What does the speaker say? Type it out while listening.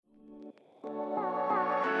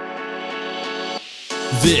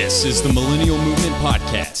This is the Millennial Movement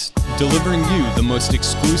Podcast, delivering you the most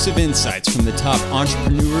exclusive insights from the top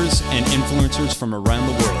entrepreneurs and influencers from around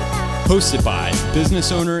the world. Hosted by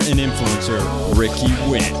business owner and influencer Ricky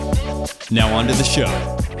Wynn. Now on to the show.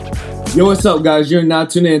 Yo, what's up, guys? You're now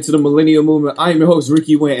tuning into the Millennial Movement. I am your host,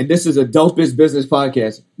 Ricky Wynn, and this is a Dopest Business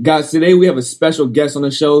Podcast. Guys, today we have a special guest on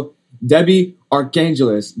the show, Debbie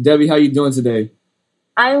Archangelis. Debbie, how you doing today?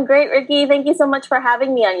 I'm great, Ricky. Thank you so much for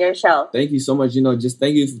having me on your show. Thank you so much. Just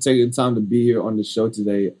thank you for taking the time to be here on the show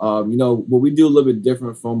today. What we do a little bit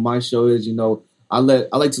different from my show is, I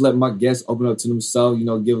like to let my guests open up to themselves,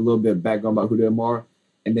 give a little bit of background about who they are.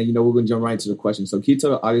 And then, we're going to jump right into the question. So can you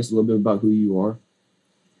tell the audience a little bit about who you are?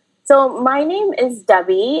 So my name is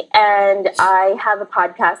Debbie, and I have a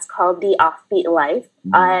podcast called The Offbeat Life.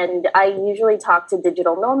 Mm-hmm. And I usually talk to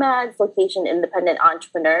digital nomads, location-independent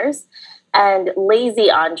entrepreneurs, and lazy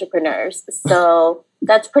entrepreneurs. So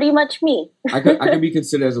that's pretty much me. I can be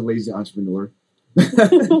considered as a lazy entrepreneur.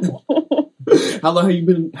 How long have you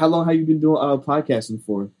been doing podcasting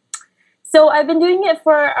for? So I've been doing it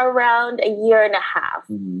for around a year and a half.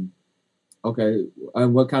 Mm-hmm. Okay.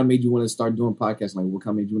 And what kind of made you want to start doing podcasting? Like, what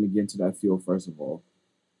kind of made you want to get into that field, first of all?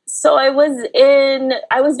 So I was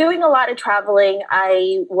doing a lot of traveling.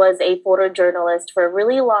 I was a photojournalist for a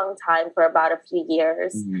really long time, for about a few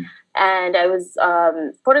years. Mm-hmm. And I was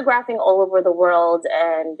photographing all over the world,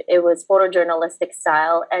 and it was photojournalistic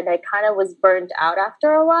style. And I kind of was burnt out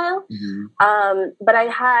after a while. Mm-hmm. But I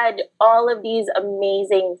had all of these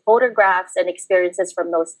amazing photographs and experiences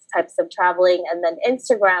from those types of traveling. And then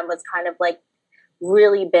Instagram was kind of like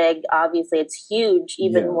really big. Obviously, it's huge,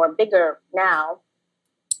 even more bigger now.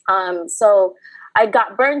 So I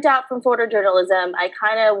got burnt out from photojournalism. I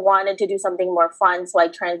kind of wanted to do something more fun. So I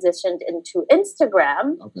transitioned into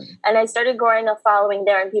Instagram. Okay. And I started growing a following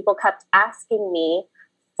there, and people kept asking me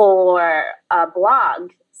for a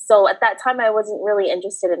blog. So at that time, I wasn't really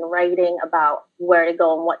interested in writing about where to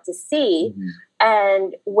go and what to see. Mm-hmm.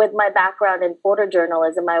 And with my background in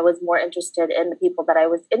photojournalism, I was more interested in the people that I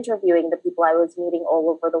was interviewing, the people I was meeting all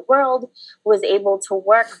over the world, was able to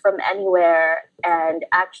work from anywhere and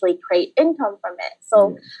actually create income from it.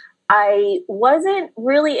 So I wasn't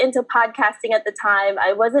really into podcasting at the time.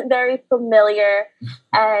 I wasn't very familiar.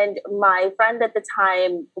 And my friend at the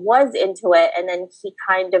time was into it. And then he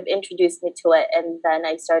kind of introduced me to it. And then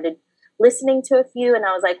I started listening to a few, and I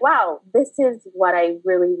was like, wow, this is what I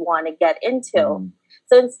really want to get into. Mm-hmm.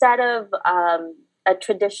 So instead of a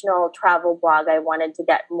traditional travel blog, I wanted to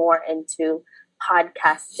get more into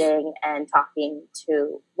podcasting and talking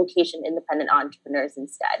to location-independent entrepreneurs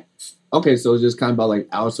instead. Okay, so it's just kind of about like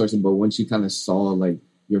outsourcing, but once you kind of saw like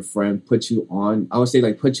your friend put you on, I would say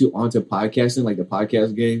like put you onto podcasting, like the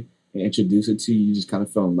podcast game, and introduce it to you, you just kind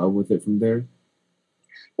of fell in love with it from there?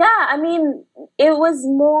 Yeah, I mean, it was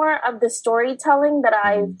more of the storytelling that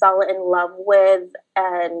I fell in love with.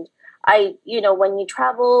 And I, when you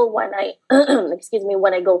travel, when I,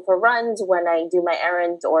 when I go for runs, when I do my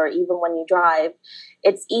errands, or even when you drive,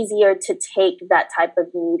 it's easier to take that type of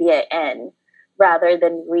media in rather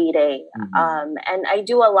than reading. Mm-hmm. And I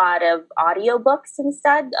do a lot of audiobooks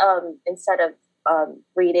instead of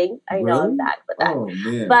reading. I know I'm bad with that. Oh,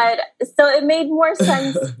 but so it made more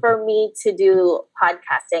sense for me to do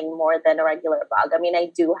podcasting more than a regular blog. I mean,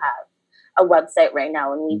 I do have a website right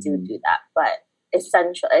now, and we do that, but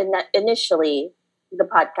initially the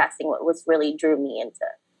podcasting was really drew me into.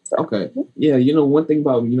 So. Okay. Yeah. One thing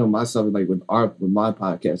about, myself, like with my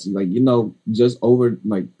podcast is like, just over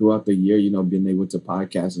like throughout the year, being able to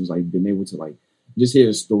podcast and like being able to like just hear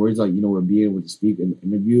the stories, like, or being able to speak and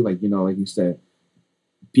interview, like, like you said,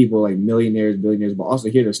 people like millionaires, billionaires, but also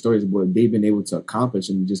hear their stories of what they've been able to accomplish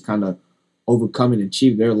and just kind of overcome and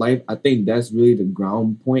achieve their life. I think that's really the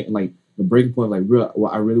ground point and like the breaking point, like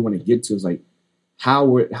what I really want to get to is like,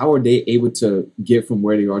 how are they able to get from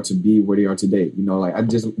where they are to be where they are today?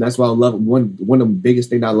 That's why I love one of the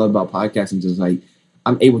biggest things I love about podcasting is like,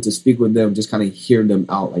 I'm able to speak with them, just kind of hear them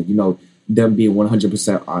out, like, them being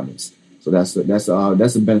 100% honest. So that's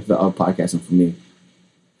the benefit of podcasting for me.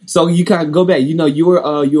 So you kind of go back, you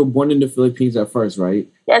were born in the Philippines at first, right?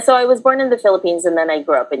 Yeah, so I was born in the Philippines, and then I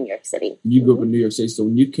grew up in New York City. You grew up in New York City. So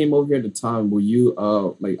when you came over here at the time, were you,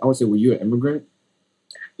 were you an immigrant?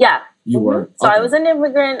 Yeah. You were? So I was an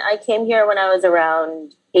immigrant. I came here when I was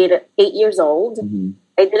around 8 years old. Mm-hmm.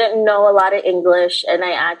 I didn't know a lot of English, and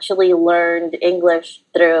I actually learned English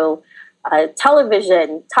through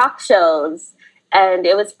television, talk shows, and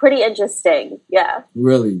it was pretty interesting. Yeah.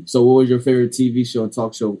 Really? So what was your favorite TV show and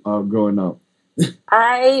talk show growing up?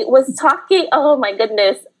 I was talking, oh my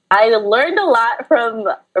goodness. I learned a lot from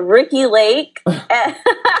Ricky Lake.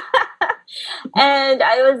 And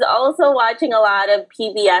I was also watching a lot of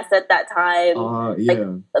PBS at that time, like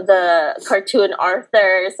the cartoon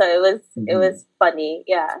Arthur. So it was funny,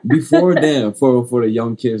 yeah. Before then, for the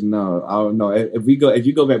young kids now, I don't know if you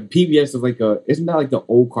go back, PBS is like isn't that like the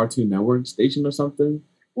old Cartoon Network station or something?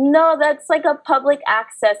 No, that's like a public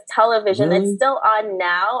access television. Really? It's still on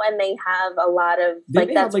now, and they have a lot of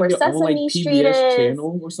that's where Sesame Street PBS is.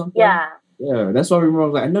 channel or something. Yeah, that's what I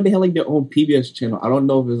remember. I know they had like their own PBS channel. I don't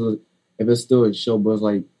know if it's still a show, but it's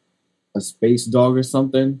like a space dog or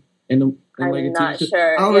something. I'm not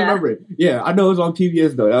sure. I don't remember it. Yeah, I know it was on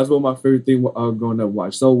PBS though. That was one of my favorite things growing up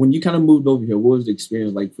watch. So when you kind of moved over here, what was the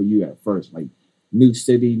experience like for you at first? Like new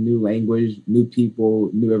city, new language, new people,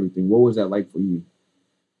 new everything. What was that like for you?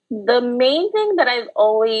 The main thing that I've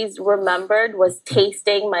always remembered was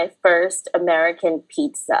tasting my first American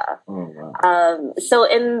pizza. Oh, wow. So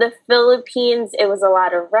in the Philippines, it was a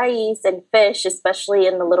lot of rice and fish, especially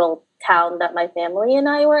in the little town that my family and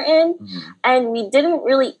I were in. Mm-hmm. And we didn't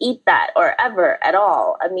really eat that or ever at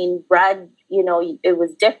all. I mean, bread, it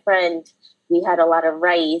was different. We had a lot of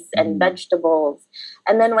rice and vegetables.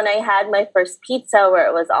 And then when I had my first pizza where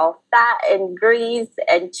it was all fat and grease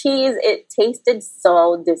and cheese, it tasted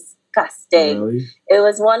so disgusting. Really? It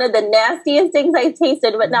was one of the nastiest things I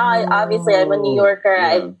tasted. But now, obviously, I'm a New Yorker. Yeah.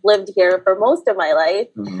 I've lived here for most of my life.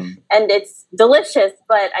 Mm-hmm. And it's delicious.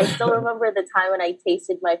 But I still remember the time when I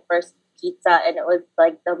tasted my first pizza, and it was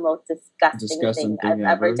like the most disgusting thing I've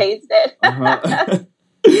ever tasted. Uh-huh.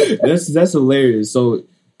 That's hilarious. So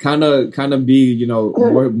kind of be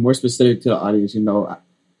more specific to the audience.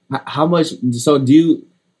 How much? So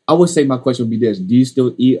I would say my question would be this: do you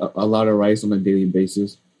still eat a lot of rice on a daily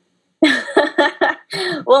basis?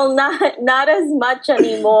 Well, not as much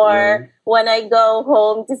anymore. Yeah. When I go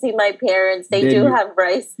home to see my parents, they do have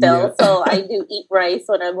rice still, so I do eat rice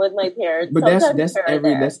when I'm with my parents. But that's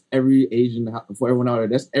every Asian, for everyone out there.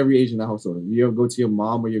 That's every Asian household. You ever go to your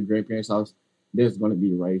mom or your grandparents' house, there's going to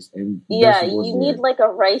be rice and you need like a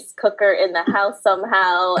rice cooker in the house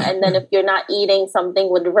somehow. And then if you're not eating something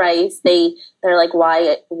with rice, they're like,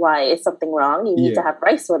 why is something wrong? You need to have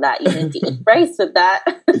rice with that. You need to eat rice with that.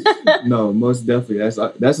 No, most definitely.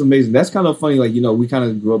 That's amazing. That's kind of funny. Like, we kind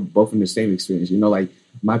of grew up both in the same experience. Like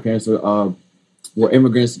my parents were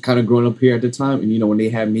immigrants kind of growing up here at the time. And, when they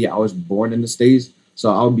had me, I was born in the States.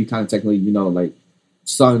 So I would be kind of technically, like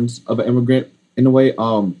sons of an immigrant in a way.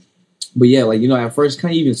 But yeah, like, at first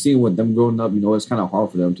kind of even seeing with them growing up, it's kind of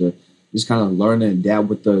hard for them to just kind of learn and adapt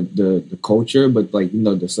with the culture. But like,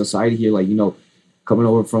 the society here, like, coming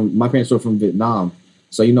over from, my parents were from Vietnam.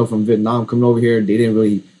 So, from Vietnam coming over here, they didn't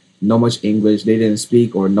really know much English. They didn't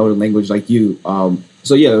speak or know the language like you.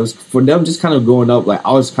 So yeah, it was for them just kind of growing up. Like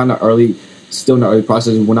I was kind of still in the early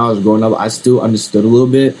process. When I was growing up, I still understood a little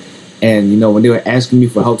bit. And, when they were asking me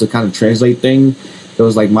for help to kind of translate things, it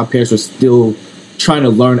was like my parents were still trying to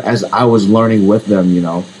learn as I was learning with them,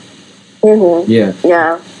 Mm-hmm.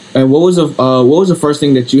 Yeah. And what was the first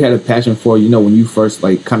thing that you had a passion for, when you first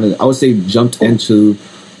like kind of, I would say, jumped into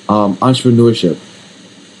entrepreneurship?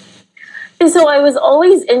 So I was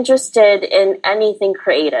always interested in anything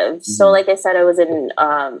creative. Mm-hmm. So like I said, I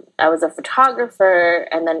was a photographer,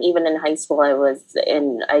 and then even in high school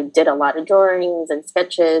I did a lot of drawings and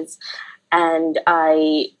sketches, and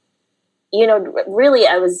really,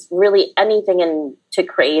 I was really anything into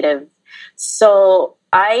creative. So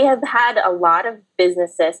I have had a lot of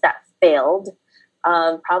businesses that failed,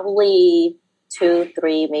 probably 2,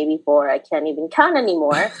 3, maybe 4. I can't even count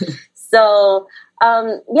anymore. So,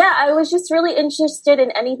 I was just really interested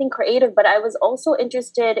in anything creative, but I was also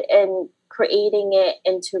interested in creating it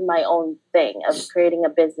into my own thing, of creating a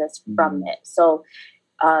business from it. So,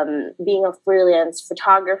 being a freelance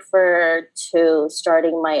photographer to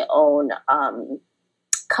starting my own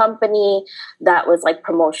company that was like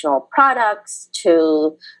promotional products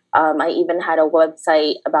to I even had a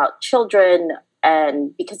website about children,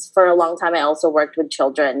 and because for a long time I also worked with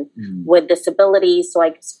children with disabilities, so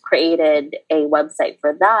I created a website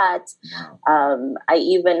for that. Wow. I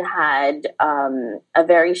even had a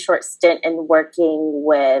very short stint in working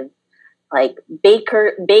with like baked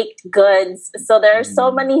goods. So there are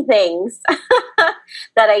so many things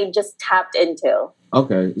that I just tapped into.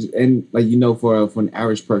 Okay. And like, for an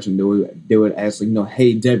average person, they would ask, like,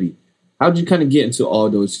 hey, Debbie, how'd you kind of get into all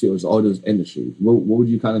those fields, all those industries? What would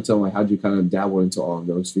you kind of tell them? Like, how'd you kind of dabble into all of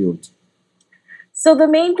those fields? So the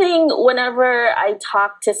main thing, whenever I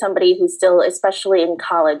talk to somebody who's still, especially in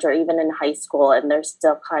college or even in high school, and they're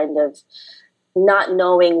still kind of not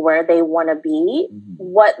knowing where they want to be.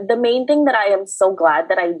 What the main thing that I am so glad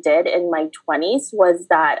that I did in my 20s was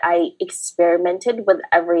that I experimented with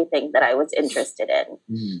everything that I was interested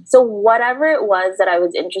in. So whatever it was that I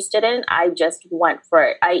was interested in, I just went for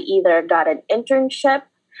it. I either got an internship,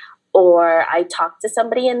 or I talked to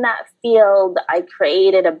somebody in that field. I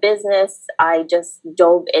created a business. I just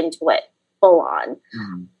dove into it full on.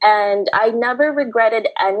 And I never regretted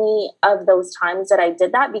any of those times that I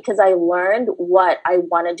did that, because I learned what I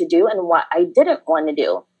wanted to do and what I didn't want to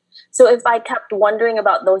do. So if I kept wondering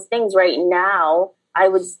about those things right now, I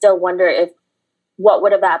would still wonder what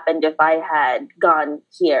would have happened if I had gone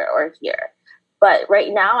here or here. But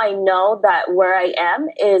right now I know that where I am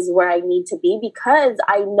is where I need to be, because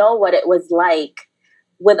I know what it was like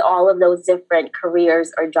with all of those different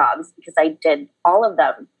careers or jobs, because I did all of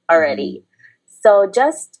them already. So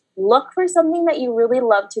just look for something that you really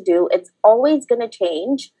love to do. It's always going to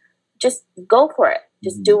change. Just go for it.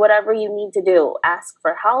 Just do whatever you need to do. Ask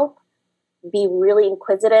for help. Be really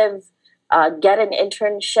inquisitive. Get an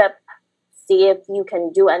internship. See if you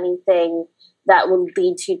can do anything that will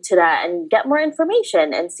lead you to that, and get more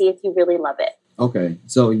information and see if you really love it. Okay.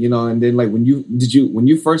 So, and then like when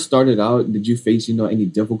you first started out, did you face, any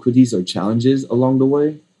difficulties or challenges along the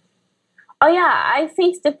way? Oh yeah, I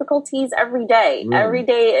face difficulties every day. Really? Every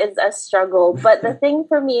day is a struggle. But the thing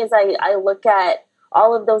for me is I look at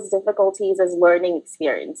all of those difficulties as learning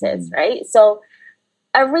experiences, right? So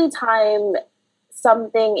every time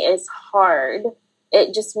something is hard,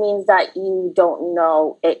 it just means that you don't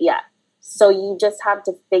know it yet. So you just have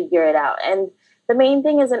to figure it out. And the main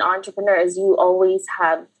thing as an entrepreneur is you always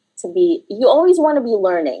want to be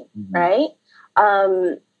learning, right?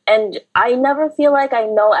 And I never feel like I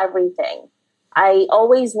know everything. I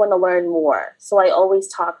always want to learn more. So I always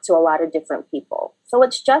talk to a lot of different people. So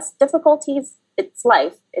it's just difficulties. It's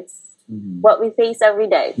life. It's what we face every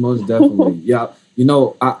day. Most definitely. Yeah.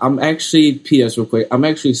 I'm actually, P.S. real quick, I'm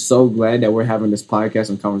actually so glad that we're having this podcast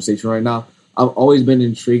and conversation right now. I've always been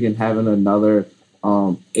intrigued in having another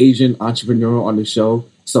Asian entrepreneur on the show.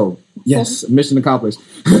 So yes, mission accomplished.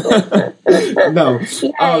 No,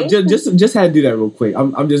 just had to do that real quick.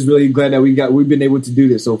 I'm just really glad that we've been able to do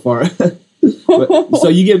this so far. So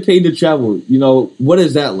you get paid to travel. What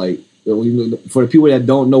is that like? For the people that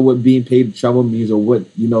don't know what being paid to travel means, or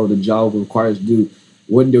what the job requires to do,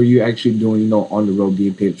 what are you actually doing? On the road,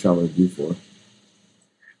 being paid to travel do for?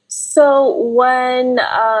 So when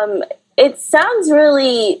it sounds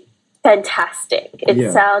really fantastic.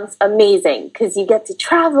 It sounds amazing because you get to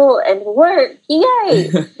travel and work.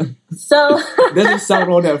 Yay! So doesn't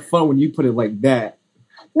sound all that fun when you put it like that.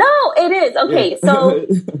 No, it is. Okay, so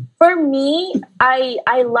for me,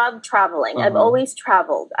 I love traveling. I've always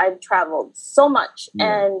traveled. I've traveled so much,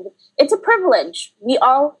 and it's a privilege. We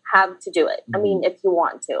all have to do it. I mean, if you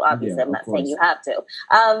want to. Obviously, I'm not saying you have to.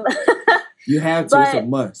 You have to. It's a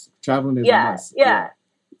must. Traveling is a must. Yeah.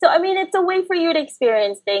 So, I mean, it's a way for you to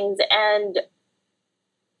experience things. And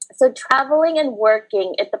so traveling and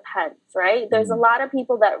working, it depends, right? There's a lot of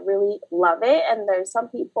people that really love it, and there's some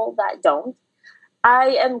people that don't.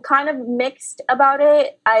 I am kind of mixed about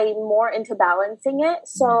it. I'm more into balancing it.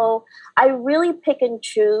 So I really pick and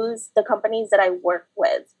choose the companies that I work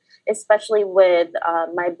with, especially with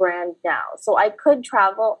my brand now. So I could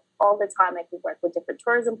travel all the time. I could work with different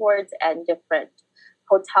tourism boards and different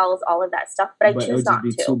hotels, all of that stuff, but I choose not to. It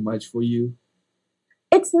would be too much for you?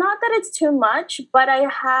 It's not that it's too much, but I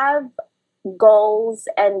have goals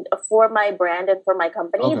and for my brand and for my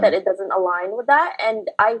company that it doesn't align with that. And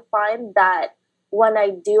I find that when I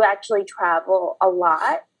do actually travel a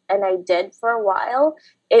lot, and I did for a while,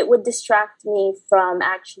 it would distract me from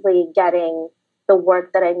actually getting the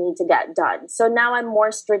work that I need to get done. So now I'm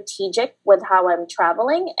more strategic with how I'm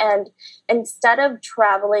traveling. And instead of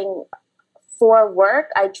traveling for work,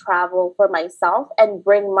 I travel for myself and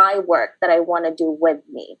bring my work that I want to do with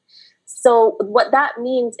me. So what that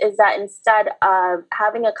means is that instead of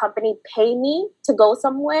having a company pay me to go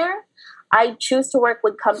somewhere, I choose to work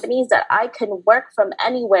with companies that I can work from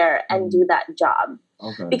anywhere and do that job.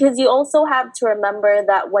 Okay. Because you also have to remember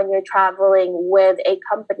that when you're traveling with a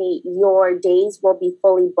company, your days will be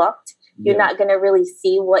fully booked. You're not going to really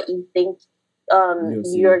see what you think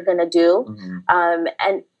you're going to do.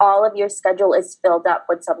 And all of your schedule is filled up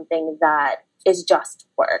with something that is just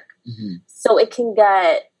work. So it can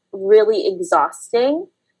get really exhausting.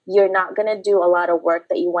 You're not going to do a lot of work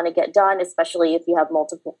that you want to get done, especially if you have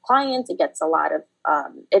multiple clients. It gets a lot of,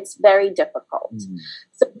 it's very difficult.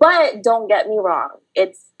 So, but don't get me wrong.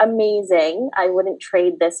 It's amazing. I wouldn't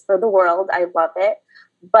trade this for the world. I love it.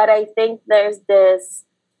 But I think there's this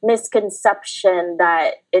misconception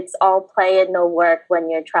that it's all play and no work when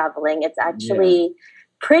you're traveling. It's actually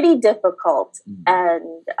pretty difficult,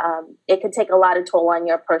 and it can take a lot of toll on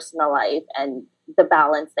your personal life and the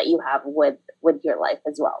balance that you have with your life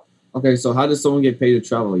as well. Okay, so how does someone get paid to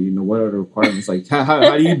travel? You know, what are the requirements? Like,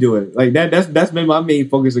 how do you do it? Like that's been my main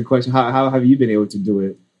focus and question. How have you been able to do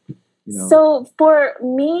it? You know? So for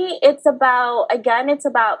me, it's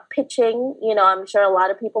about pitching. You know, I'm sure a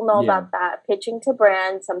lot of people know about that. Pitching to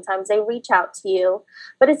brands. Sometimes they reach out to you,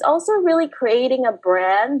 but it's also really creating a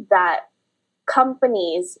brand that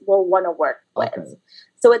companies will want to work with. Okay.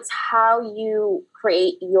 So it's how you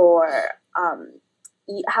create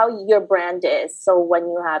how your brand is. So when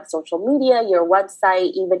you have social media, your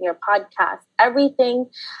website, even your podcast, everything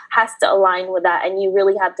has to align with that. And you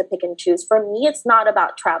really have to pick and choose. For me, it's not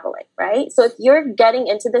about traveling, right? So if you're getting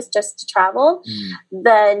into this just to travel,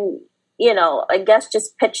 then, you know, I guess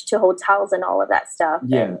just pitch to hotels and all of that stuff.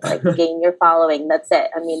 Yeah. And like gain your following. That's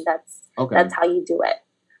it. I mean, that's how you do it.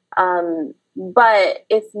 But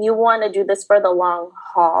if you want to do this for the long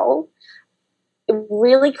haul,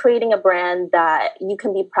 really creating a brand that you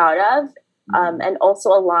can be proud of, and also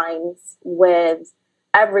aligns with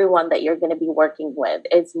everyone that you're going to be working with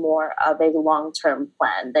is more of a long-term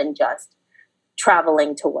plan than just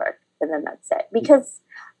traveling to work and then that's it. Because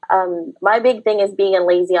my big thing is being a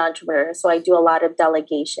lazy entrepreneur. So I do a lot of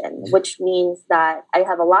delegation, which means that I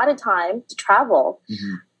have a lot of time to travel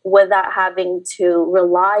without having to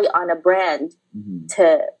rely on a brand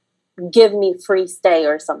to give me free stay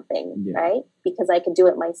or something, right? Because I can do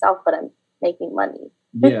it myself, but I'm making money.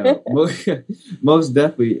 Yeah, most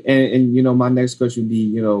definitely. And you know, my next question would be,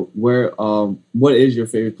 you know, what is your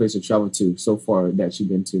favorite place to travel to so far that you've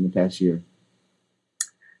been to in the past year?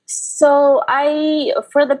 So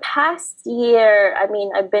for the past year, I mean,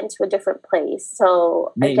 I've been to a different place.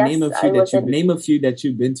 So name a few that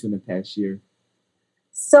you've been to in the past year.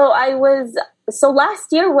 So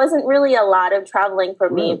last year wasn't really a lot of traveling for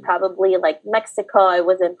me. Probably like Mexico. I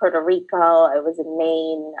was in Puerto Rico. I was in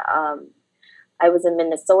Maine. I was in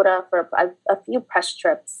Minnesota for a few press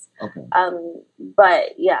trips. Okay.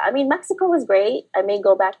 But yeah, I mean, Mexico was great. I may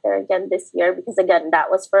go back there again this year because again,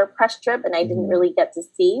 that was for a press trip and I didn't really get to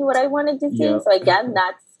see what I wanted to see. Yep. So again,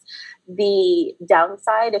 that's the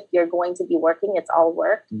downside. If you're going to be working, it's all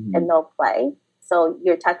work and no play. So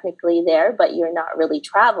you're technically there, but you're not really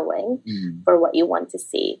traveling for what you want to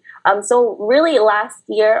see. So really last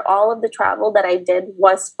year, all of the travel that I did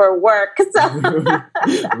was for work. So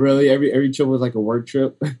really? Every trip was like a work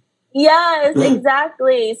trip? Yes,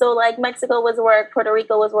 exactly. So like Mexico was work, Puerto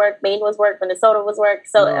Rico was work, Maine was work, Minnesota was work.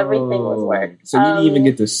 So everything was work. So you didn't even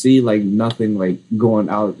get to see like nothing like going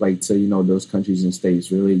out like to, you know, those countries and states,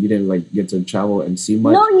 really? You didn't like get to travel and see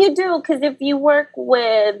much? No, you do. Because if you work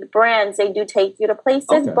with brands, they do take you to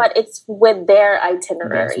places, but it's with their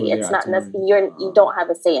itinerary. It's not necessarily, you don't have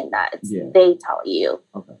a say in that. They tell you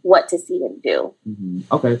what to see and do.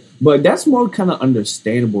 Okay. But that's more kind of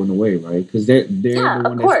understandable in a way, right? Because they're the one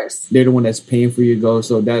of course. They're the one that's paying for you to go,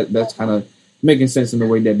 so that's kind of making sense in the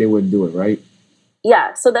way that they would do it, right?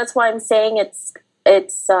 Yeah, so that's why I'm saying it's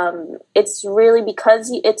really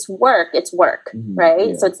because it's work, right?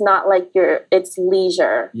 Yeah. So it's not like it's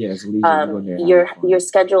leisure. Yeah, it's leisure. Your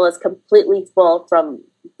schedule is completely full from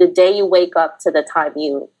the day you wake up to the time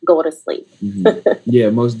you go to sleep.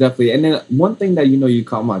 Yeah, most definitely. And then one thing that you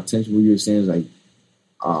caught my attention when you were saying is like,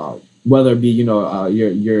 whether it be,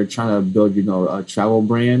 you're trying to build, a travel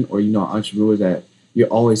brand or, entrepreneurs that you're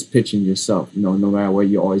always pitching yourself, no matter what,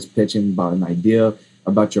 you're always pitching about an idea,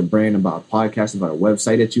 about your brand, about a podcast, about a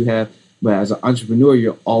website that you have. But as an entrepreneur,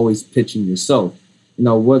 you're always pitching yourself.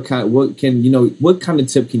 What kind of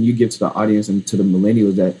tip can you give to the audience and to the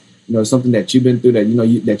millennials that, something that you've been through that,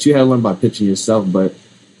 that you had to learn about pitching yourself, but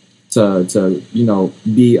to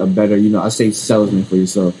be a better, I say salesman for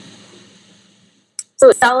yourself.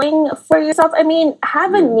 So selling for yourself, I mean,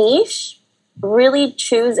 have a niche, really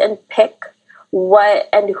choose and pick what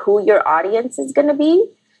and who your audience is going to be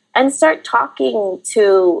and start talking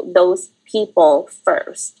to those people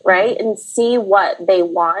first, right? And see what they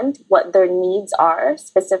want, what their needs are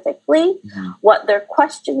specifically, what their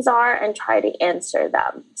questions are, and try to answer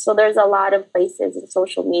them. So there's a lot of places in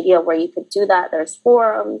social media where you could do that. There's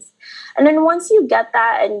forums. And then once you get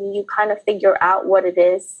that and you kind of figure out what it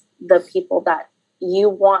is, the people that you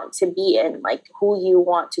want to be in, like who you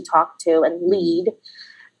want to talk to and lead,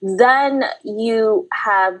 then you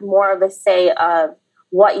have more of a say of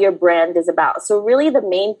what your brand is about. So really the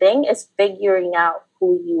main thing is figuring out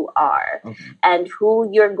who you are and who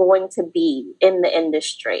you're going to be in the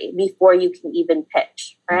industry before you can even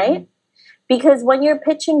pitch, right? Because when you're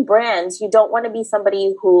pitching brands, you don't want to be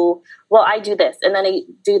somebody who, well, I do this and then I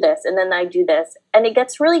do this and then I do this. And it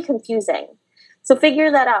gets really confusing. So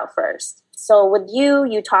figure that out first. So with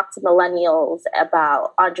you talk to millennials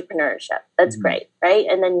about entrepreneurship. That's great, right?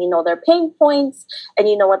 And then you know their pain points and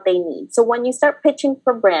you know what they need. So when you start pitching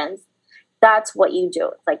for brands, that's what you do.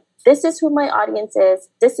 It's like, this is who my audience is.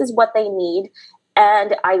 This is what they need.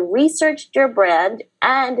 And I researched your brand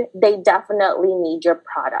and they definitely need your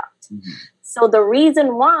product. So the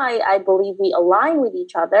reason why I believe we align with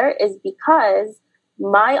each other is because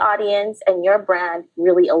my audience and your brand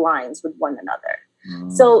really aligns with one another.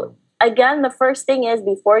 So again, the first thing is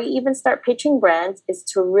before you even start pitching brands is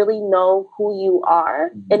to really know who you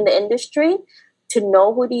are in the industry, to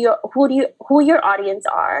know who your audience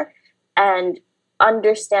are, and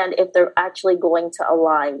understand if they're actually going to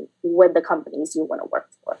align with the companies you want to work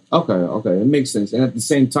for. Okay, it makes sense. And at the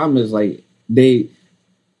same time, it's like they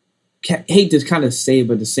hate to kind of say,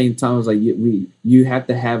 but at the same time, it's like you have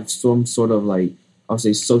to have some sort of like, I would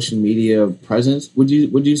say, social media presence. Would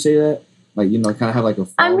you say that? Like, you know, kind of have like a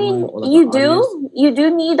following? I mean, or like you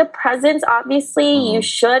do need a presence. Obviously, you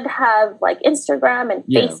should have like Instagram and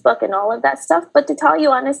Facebook and all of that stuff. But to tell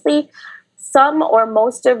you honestly, some or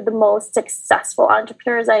most of the most successful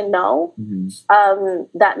entrepreneurs I know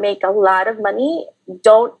that make a lot of money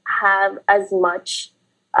don't have as much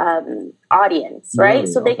audience, right? Really?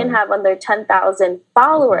 So they can have under 10,000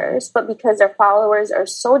 followers, but because their followers are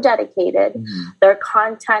so dedicated, their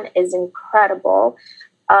content is incredible.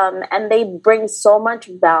 And they bring so much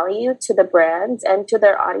value to the brands and to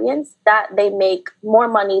their audience that they make more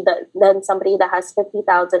money than somebody that has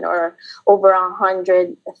 50,000 or over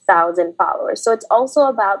 100,000 followers. So it's also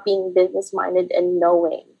about being business-minded and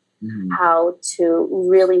knowing how to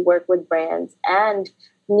really work with brands and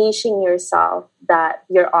niching yourself that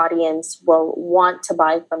your audience will want to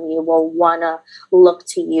buy from you, will want to look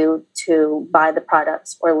to you to buy the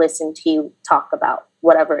products or listen to you talk about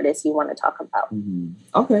whatever it is you want to talk about.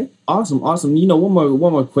 Okay, awesome. You know,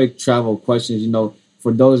 one more quick travel question. You know,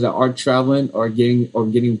 for those that are traveling or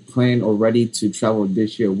getting planned or ready to travel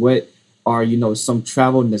this year, what are, you know, some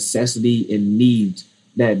travel necessity and needs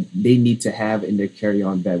that they need to have in their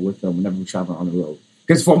carry-on bag with them whenever we're traveling on the road?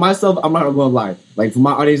 Because for myself, I'm not gonna lie. Like, for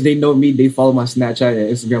my audience, they know me. They follow my Snapchat and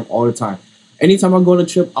Instagram all the time. Anytime I go on a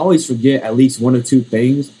trip, I always forget at least one or two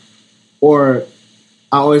things, or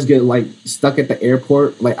I always get like stuck at the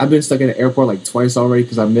airport. Like, I've been stuck at the airport like twice already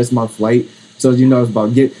because I missed my flight. So, you know, it's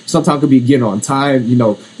about sometimes it could be getting on time. You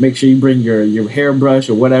know, make sure you bring your hairbrush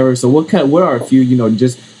or whatever. So what are a few, you know,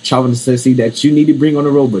 just travel necessity that you need to bring on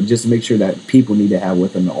the road, but just make sure that people need to have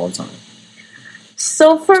with them at all time?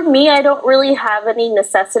 So for me, I don't really have any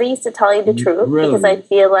necessities, to tell you the truth, because I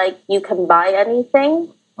feel like you can buy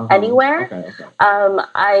anything anywhere. Okay.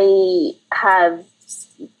 I have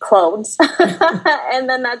clothes and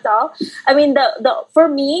then that's all. I mean, the for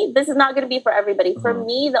me, this is not going to be for everybody. For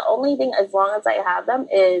me, the only thing, as long as I have them,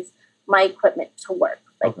 is my equipment to work,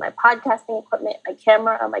 like my podcasting equipment, my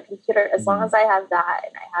camera, my computer. As long as I have that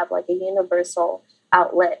and I have like a universal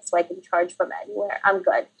outlet so I can charge from anywhere, I'm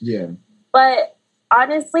good. Yeah. But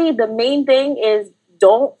honestly, the main thing is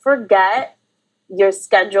don't forget your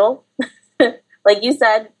schedule. Like you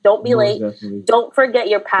said, don't be late. Definitely. Don't forget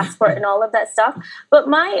your passport and all of that stuff. But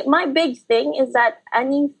my big thing is that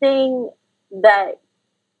anything that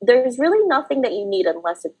there's really nothing that you need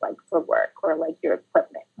unless it's like for work or like your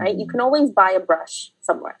equipment, right? You can always buy a brush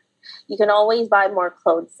somewhere. You can always buy more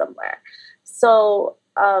clothes somewhere. So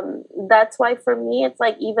that's why for me, it's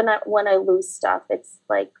like even when I lose stuff, it's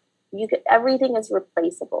like everything is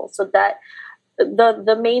replaceable. So that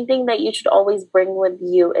the main thing that you should always bring with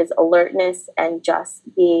you is alertness and just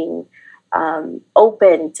being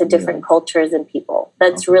open to different cultures and people.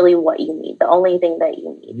 That's really what you need. The only thing that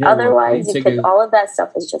you need. Yeah, otherwise, all of that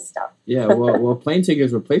stuff is just stuff. Yeah, well, plane ticket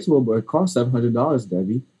is replaceable, but it costs $700,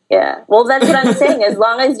 Debbie. Yeah, well, that's what I'm saying. As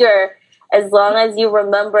long as you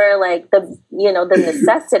remember, like the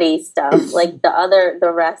necessity stuff, like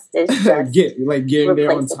the rest is just getting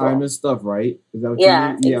there on time and stuff, right? Is that what you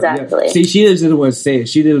mean? Yeah, exactly. See, she didn't want to say it.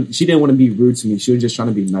 She didn't want to be rude to me. She was just trying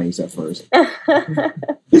to be nice at first.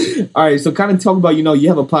 All right, so kind of talk about, you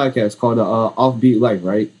have a podcast called Offbeat Life,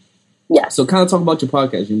 right? Yeah. So kind of talk about your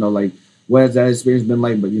podcast. Like what has that experience been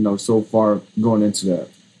like? But so far going into that.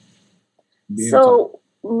 So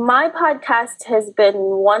my podcast has been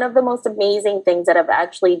one of the most amazing things that I've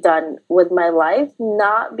actually done with my life,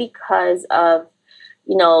 not because of,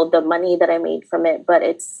 the money that I made from it, but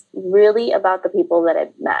it's really about the people that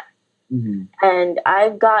I've met. Mm-hmm. And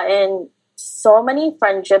I've gotten so many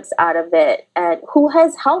friendships out of it, and who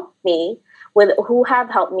has helped me who have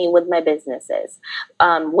helped me with my businesses,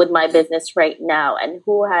 with my business right now, and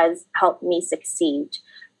who has helped me succeed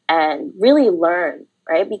and really learn,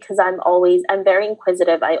 right? Because I'm very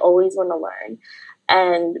inquisitive. I always want to learn.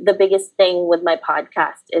 And the biggest thing with my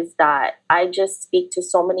podcast is that I just speak to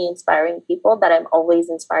so many inspiring people that I'm always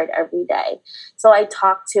inspired every day. So I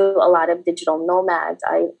talk to a lot of digital nomads.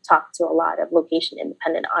 I talk to a lot of location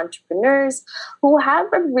independent entrepreneurs who have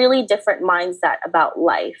a really different mindset about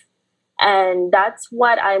life. And that's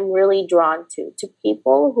what I'm really drawn to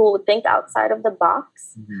people who think outside of the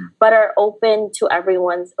box, but are open to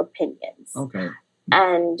everyone's opinions. Okay.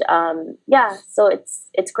 And so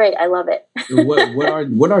it's great. I love it.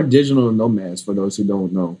 What are digital nomads for those who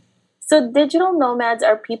don't know? So digital nomads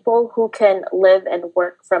are people who can live and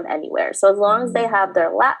work from anywhere. So as long as they have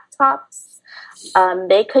their laptops,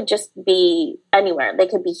 they could just be anywhere. They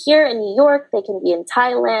could be here in New York. They can be in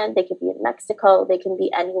Thailand. They could be in Mexico. They can be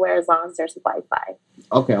anywhere as long as there's Wi-Fi.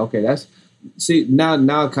 Okay. Now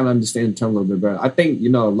I kind of understand the term a little bit better. I think, a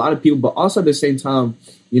lot of people, but also at the same time,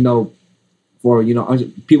 for,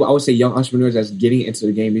 people, I would say young entrepreneurs that's getting into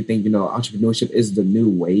the game, they think, entrepreneurship is the new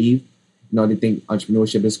wave. They think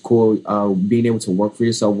entrepreneurship is cool. Being able to work for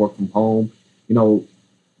yourself, work from home,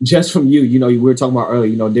 just from you, we were talking about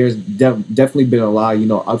earlier, there's definitely been a lot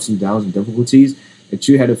of, ups and downs and difficulties that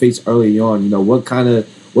you had to face early on. What can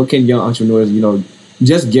young entrepreneurs,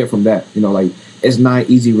 just get from that? It's not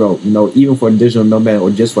an easy road, even for a digital nomad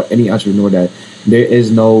or just for any entrepreneur, that there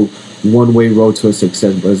is no one-way road to a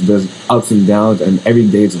success, but there's ups and downs, and every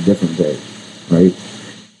day is a different day, right?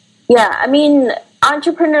 Yeah, I mean,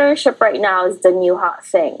 entrepreneurship right now is the new hot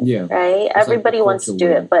thing, right? It's everybody wants to do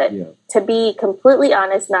it, but to be completely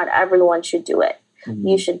honest, not everyone should do it.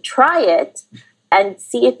 You should try it and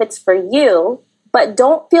see if it's for you, but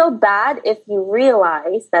don't feel bad if you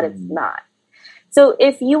realize that it's not. So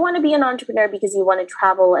if you want to be an entrepreneur because you want to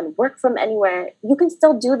travel and work from anywhere, you can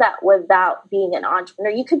still do that without being an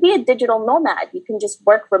entrepreneur. You could be a digital nomad. You can just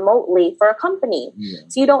work remotely for a company.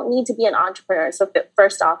 So you don't need to be an entrepreneur. So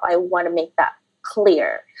first off, I want to make that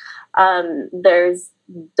clear. There's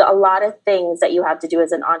a lot of things that you have to do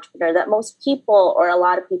as an entrepreneur that most people or a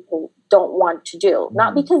lot of people don't want to do.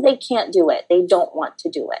 Not because they can't do it. They don't want to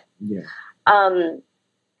do it.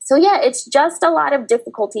 So it's just a lot of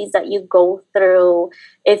difficulties that you go through.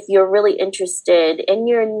 If you're really interested in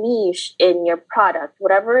your niche, in your product,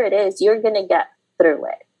 whatever it is, you're going to get through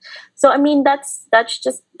it. So, I mean, that's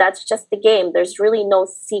just the game. There's really no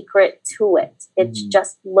secret to it. It's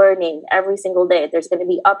just learning every single day. There's going to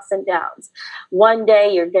be ups and downs. One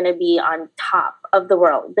day you're going to be on top of the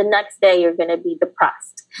world. The next day you're going to be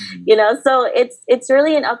depressed. So it's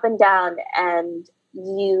really an up and down, and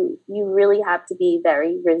you really have to be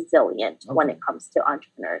very resilient when it comes to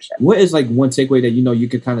entrepreneurship. What is one takeaway that you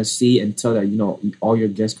could kind of see and tell that all your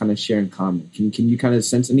guests kind of share in common? Can you kind of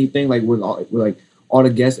sense anything with all the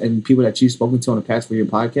guests and people that you've spoken to in the past for your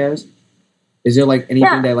podcast? Is there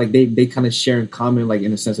anything that they kind of share in common,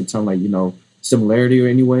 in a sense of term, similarity or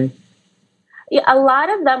any way? Yeah, a lot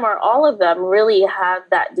of them or all of them really have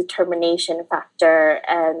that determination factor,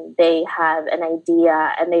 and they have an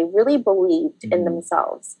idea, and they really believed in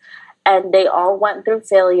themselves. And they all went through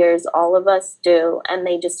failures. All of us do. And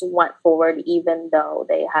they just went forward even though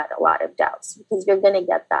they had a lot of doubts, because you're going to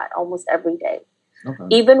get that almost every day. Okay.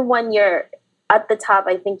 Even when you're at the top,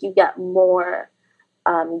 I think you get more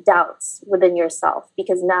doubts within yourself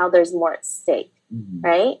because now there's more at stake,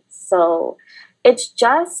 right? So it's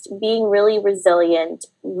just being really resilient,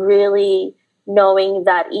 really knowing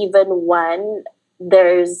that even when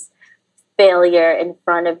there's failure in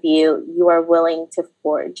front of you, you are willing to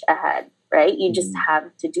forge ahead, right? You just have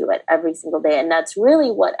to do it every single day. And that's really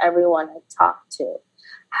what everyone I've talked to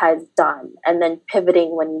has done. And then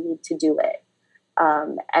pivoting when you need to do it.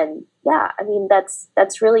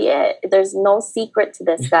 That's really it. There's no secret to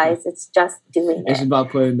this, guys. It's just doing it. It's about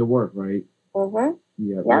putting the work, right? Mm-hmm.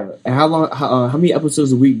 Yeah. And how many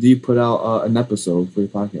episodes a week do you put out an episode for your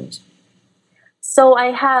podcast? So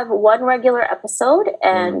I have one regular episode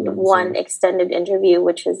and one extended interview,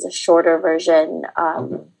 which is a shorter version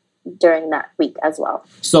during that week as well.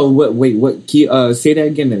 So what can you say that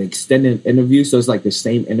again? An extended interview? So it's like the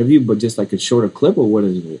same interview, but just like a shorter clip, or what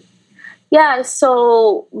is it? Yeah,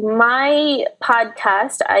 so my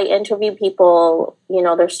podcast, I interview people,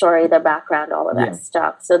 their story, their background, all of that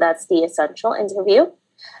stuff. So that's the essential interview.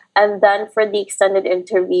 And then for the extended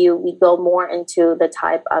interview, we go more into the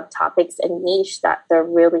type of topics and niche that they're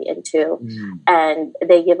really into. And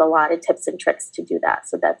they give a lot of tips and tricks to do that.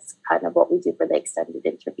 So that's kind of what we do for the extended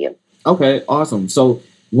interview. Okay, awesome. So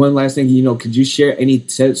one last thing, could you share any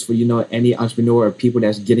tips for, any entrepreneur or people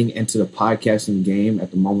that's getting into the podcasting game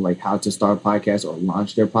at the moment, like how to start a podcast or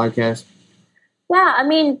launch their podcast? Yeah, I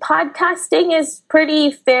mean, podcasting is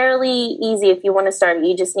fairly easy if you want to start.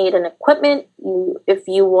 You just need an equipment. If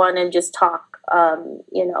you want to just talk,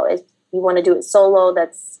 if you want to do it solo,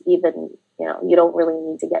 that's even, you don't really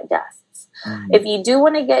need to get guests. Mm-hmm. If you do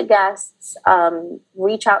want to get guests,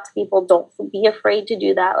 reach out to people. Don't be afraid to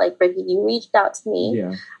do that. Like, Ricky, you reached out to me.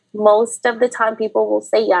 Yeah. Most of the time people will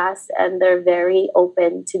say yes, and they're very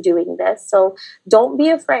open to doing this. So don't be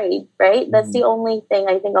afraid, right? Mm-hmm. That's the only thing.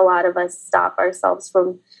 I think a lot of us stop ourselves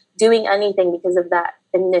from doing anything because of that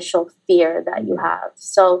initial fear that you have.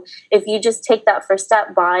 So if you just take that first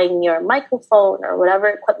step, buying your microphone or whatever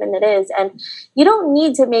equipment it is, and you don't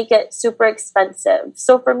need to make it super expensive.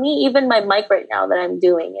 So for me, even my mic right now that I'm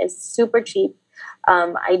doing is super cheap.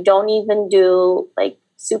 I don't even do like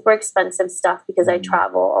super expensive stuff because I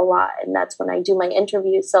travel a lot, and that's when I do my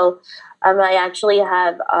interviews. So I actually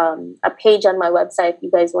have a page on my website. If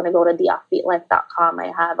you guys want to go to theoffbeatlife.com,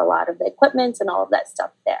 I have a lot of the equipment and all of that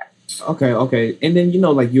stuff there. Okay. And then,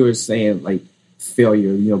 like you were saying, like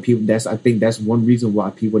failure, people, I think that's one reason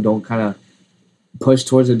why people don't kind of push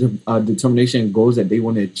towards the determination and goals that they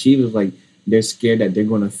want to achieve, is like they're scared that they're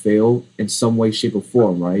going to fail in some way, shape, or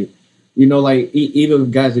form, right? Like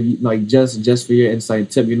even guys, if you, like just for your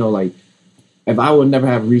insight tip, like if I would never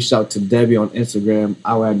have reached out to Debbie on Instagram,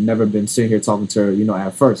 I would have never been sitting here talking to her,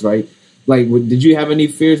 at first, right? Like, did you have any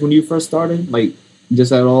fears when you first started? Like,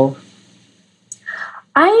 just at all?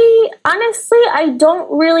 I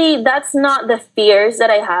don't really, that's not the fears that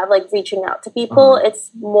I have, like reaching out to people. Uh-huh. It's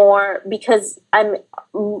more because I'm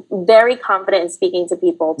very confident in speaking to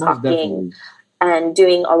people, talking and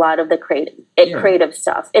doing a lot of the creative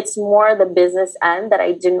stuff. It's more the business end that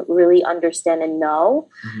I didn't really understand and know.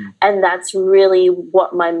 Mm-hmm. And that's really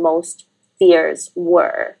what my most fears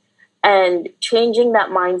were. And changing that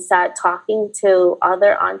mindset, talking to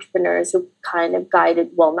other entrepreneurs who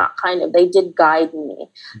they did guide me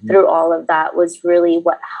through all of that, was really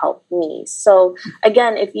what helped me. So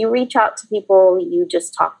again, if you reach out to people, you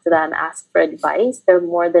just talk to them, ask for advice, they're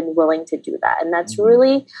more than willing to do that. And that's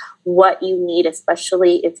really what you need,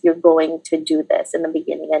 especially if you're going to do this in the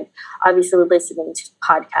beginning. And obviously listening to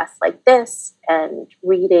podcasts like this and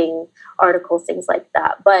reading articles, things like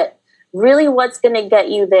that. But really what's going to get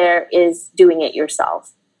you there is doing it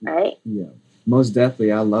yourself, right? Yeah, most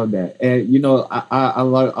definitely. I love that. And, I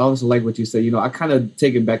also like what you said. I kind of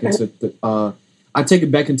take it back into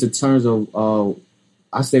terms of,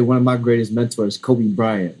 I say one of my greatest mentors, Kobe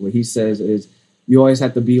Bryant. What he says is you always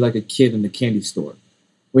have to be like a kid in the candy store,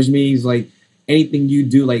 which means like anything you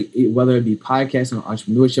do, like whether it be podcasting or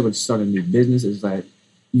entrepreneurship or starting a new business, is like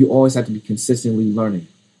you always have to be consistently learning.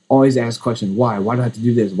 Always ask questions. Why? Why do I have to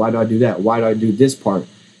do this? Why do I do that? Why do I do this part?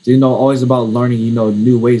 So, always about learning,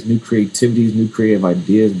 new ways, new creativities, new creative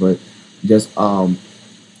ideas, but just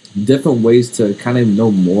different ways to kind of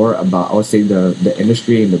know more about, I would say, the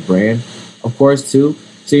industry and the brand, of course, too.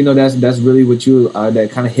 So, that's really what that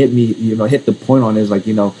kind of hit me, hit the point on is like,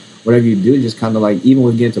 whatever you do, just kind of like, even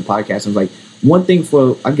when we get into podcasting, like one thing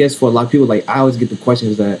for a lot of people, like I always get the question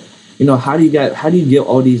is that, how do you get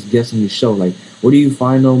all these guests on your show? Like, where do you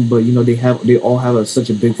find them? But they all have such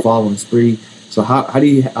a big following spree. So how do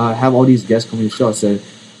you have all these guests come on your show? I said,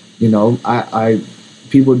 I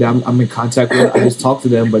people that I'm in contact with, I just talk to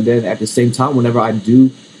them. But then at the same time, whenever I do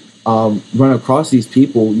run across these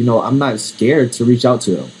people, I'm not scared to reach out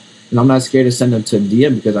to them, and I'm not scared to send them to a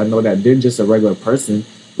DM because I know that they're just a regular person,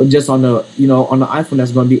 but just on the on the iPhone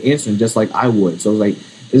that's going to be answering just like I would. So like,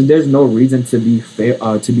 there's no reason to be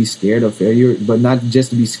scared of failure, but not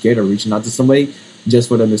just to be scared of reaching out to somebody just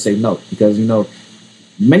for them to say no. Because,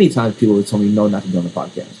 many times people have told me no not to be on the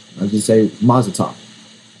podcast. I just say, Mazel tov.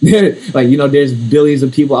 Like, there's billions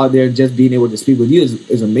of people out there, just being able to speak with you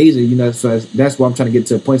is amazing. So that's why I'm trying to get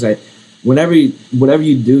to the point that whatever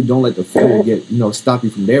you do, don't let the failure get, stop you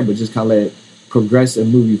from there, but just kind of let it progress and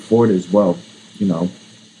move you forward as well,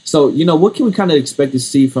 So, what can we kind of expect to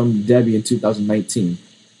see from Debbie in 2019?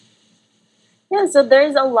 Yeah, so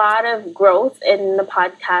there's a lot of growth in the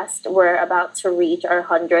podcast. We're about to reach our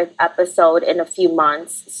 100th episode in a few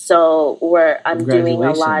months. So I'm doing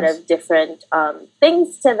a lot of different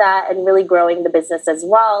things to that and really growing the business as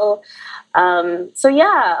well. So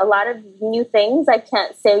yeah, a lot of new things I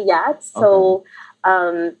can't say yet. So,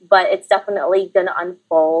 but it's definitely going to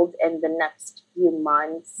unfold in the next few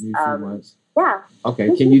months. Yeah.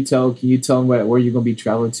 Okay. Can you tell them where you're going to be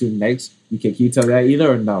traveling to next? Can you tell that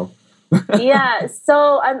either or no? Yeah,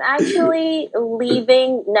 so I'm actually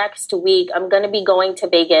leaving next week. I'm going to be going to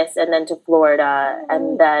Vegas and then to Florida.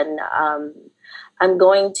 And then I'm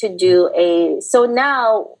going to do so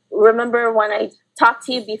now, remember when I talked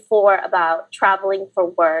to you before about traveling for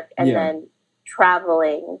work and then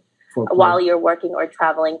traveling while you're working or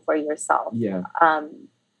traveling for yourself. Yeah.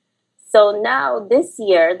 So now this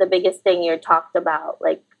year, the biggest thing you talked about,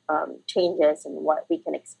 like changes and what we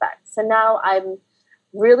can expect. So now I'm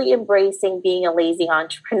really embracing being a lazy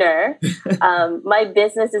entrepreneur. My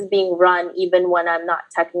business is being run even when I'm not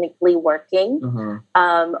technically working,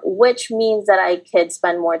 which means that I could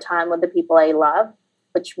spend more time with the people I love,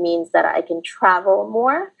 which means that I can travel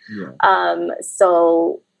more. Yeah.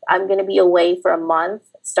 So I'm going to be away for a month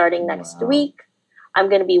starting next week. I'm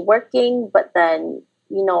going to be working, but then,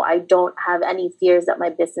 I don't have any fears that my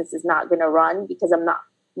business is not going to run because I'm not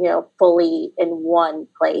fully in one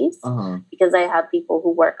place because I have people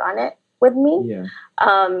who work on it with me. Yeah.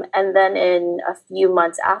 And then in a few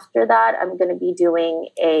months after that, I'm going to be doing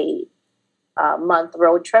a month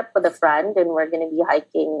road trip with a friend, and we're going to be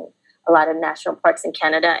hiking a lot of national parks in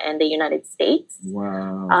Canada and the United States.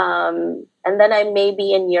 Wow. And then I may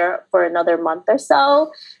be in Europe for another month or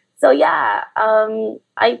so. So yeah,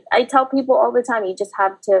 I tell people all the time, you just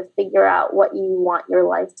have to figure out what you want your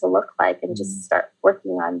life to look like and just start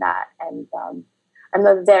working on that. And I'm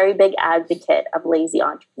a very big advocate of lazy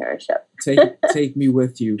entrepreneurship. Take me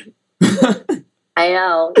with you. I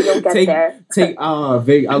know you'll get there.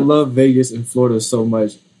 Vegas. I love Vegas and Florida so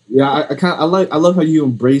much. Yeah, I love how you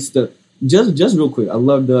embrace just real quick. I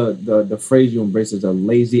love the phrase you embrace as a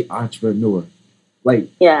lazy entrepreneur. Like,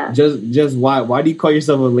 just why do you call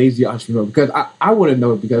yourself a lazy entrepreneur? Because I want to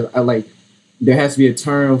know, because there has to be a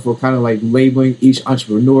term for kind of like labeling each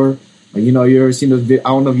entrepreneur. Like, you ever seen those? I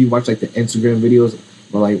don't know if you watch like the Instagram videos,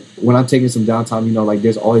 but like when I'm taking some downtime, like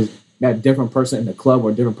there's always that different person in the club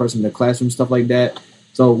or different person in the classroom, stuff like that.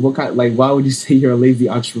 So why would you say you're a lazy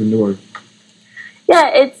entrepreneur?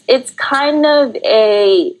 Yeah, it's kind of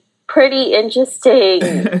a pretty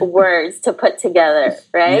interesting words to put together,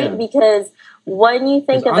 right? Yeah. Because when you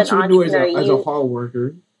think of an entrepreneur, as a hard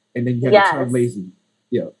worker, and then you have the term lazy.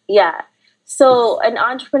 Yeah. Yeah. So an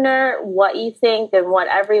entrepreneur, what you think and what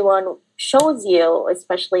everyone shows you,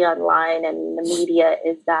 especially online and the media,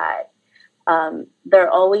 is that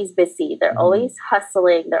they're always busy. They're always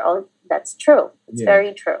hustling. That's true. It's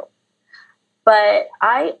very true. But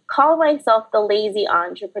I call myself the lazy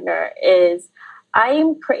entrepreneur.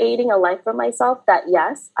 I'm creating a life for myself that,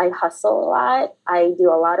 yes, I hustle a lot. I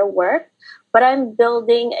do a lot of work. But I'm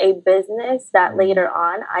building a business that later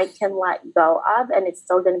on I can let go of, and it's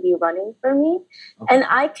still going to be running for me. Okay. And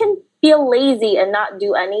I can feel lazy and not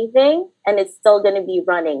do anything, and it's still going to be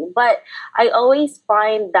running. But I always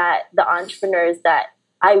find that the entrepreneurs that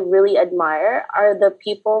I really admire are the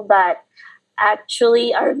people that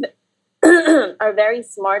actually are very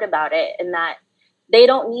smart about it, and that they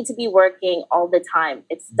don't need to be working all the time.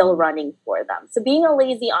 It's still running for them. So being a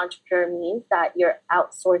lazy entrepreneur means that you're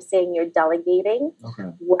outsourcing, you're delegating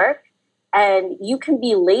work, and you can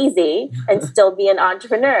be lazy and still be an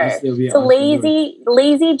entrepreneur.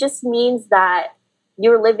 Lazy just means that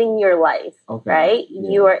you're living your life, right?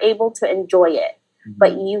 Yeah. You are able to enjoy it,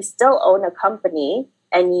 but you still own a company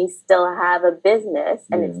and you still have a business,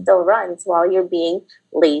 and it still runs while you're being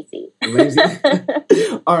lazy.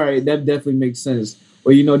 All right, that definitely makes sense.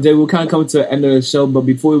 Well, Dave, we'll kind of come to the end of the show, but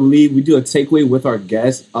before we leave, we do a takeaway with our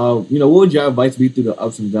guests. What would your advice be through the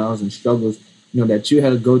ups and downs and struggles, that you had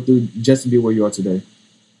to go through just to be where you are today?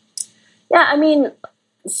 Yeah, I mean,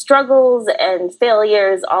 struggles and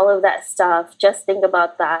failures, all of that stuff, just think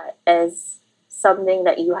about that as something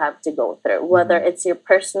that you have to go through, whether it's your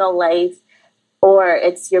personal life or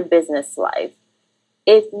it's your business life.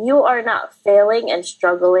 If you are not failing and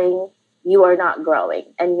struggling, you are not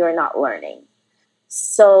growing and you're not learning.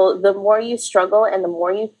 So the more you struggle and the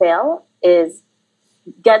more you fail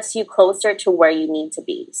gets you closer to where you need to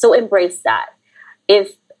be. So embrace that.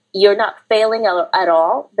 If you're not failing at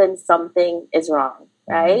all, then something is wrong,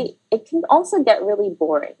 right? It can also get really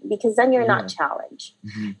boring because then you're not challenged.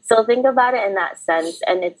 So think about it in that sense.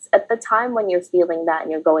 And it's at the time when you're feeling that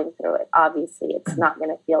and you're going through it, obviously it's not going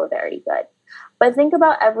to feel very good. But think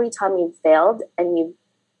about every time you've failed and you've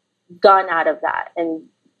gone out of that, and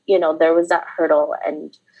there was that hurdle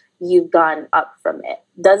and you've gone up from it.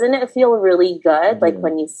 Doesn't it feel really good? Like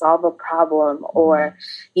when you solve a problem or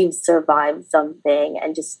you've survived something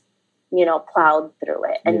and just, plowed through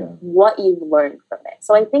it, and what you've learned from it.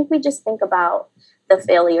 So I think we just think about the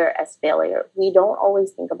failure as failure. We don't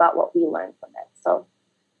always think about what we learned from it. So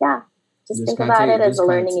Just think about it as a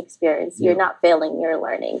learning experience. You're not failing, you're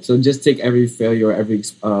learning. So just take every failure or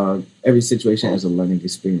every situation as a learning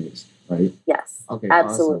experience, right? Yes. Okay.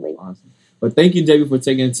 Absolutely. Awesome. But thank you, Debbie, for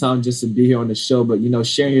taking the time just to be here on the show. But,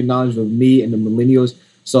 sharing your knowledge with me and the millennials.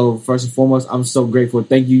 So first and foremost, I'm so grateful.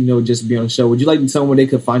 Thank you, just to be on the show. Would you like to tell them where they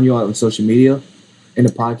could find you on social media and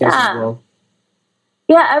the podcast as well?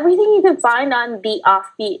 Yeah, everything you can find on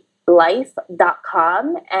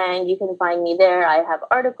theoffbeatlife.com, and you can find me there. I have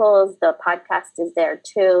articles. The podcast is there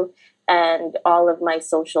too, and all of my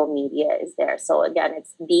social media is there. So again,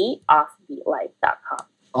 it's theoffbeatlife.com.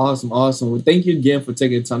 Awesome. Well, thank you again for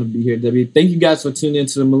taking the time to be here, Debbie. Thank you guys for tuning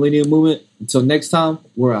into the Millennial Movement. Until next time,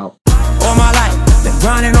 we're out. All my life, been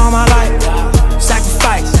grinding all my life.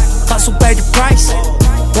 Sacrifice, hustle, pay the price.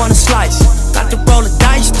 Want a slice, got to roll the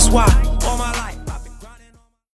dice, that's why.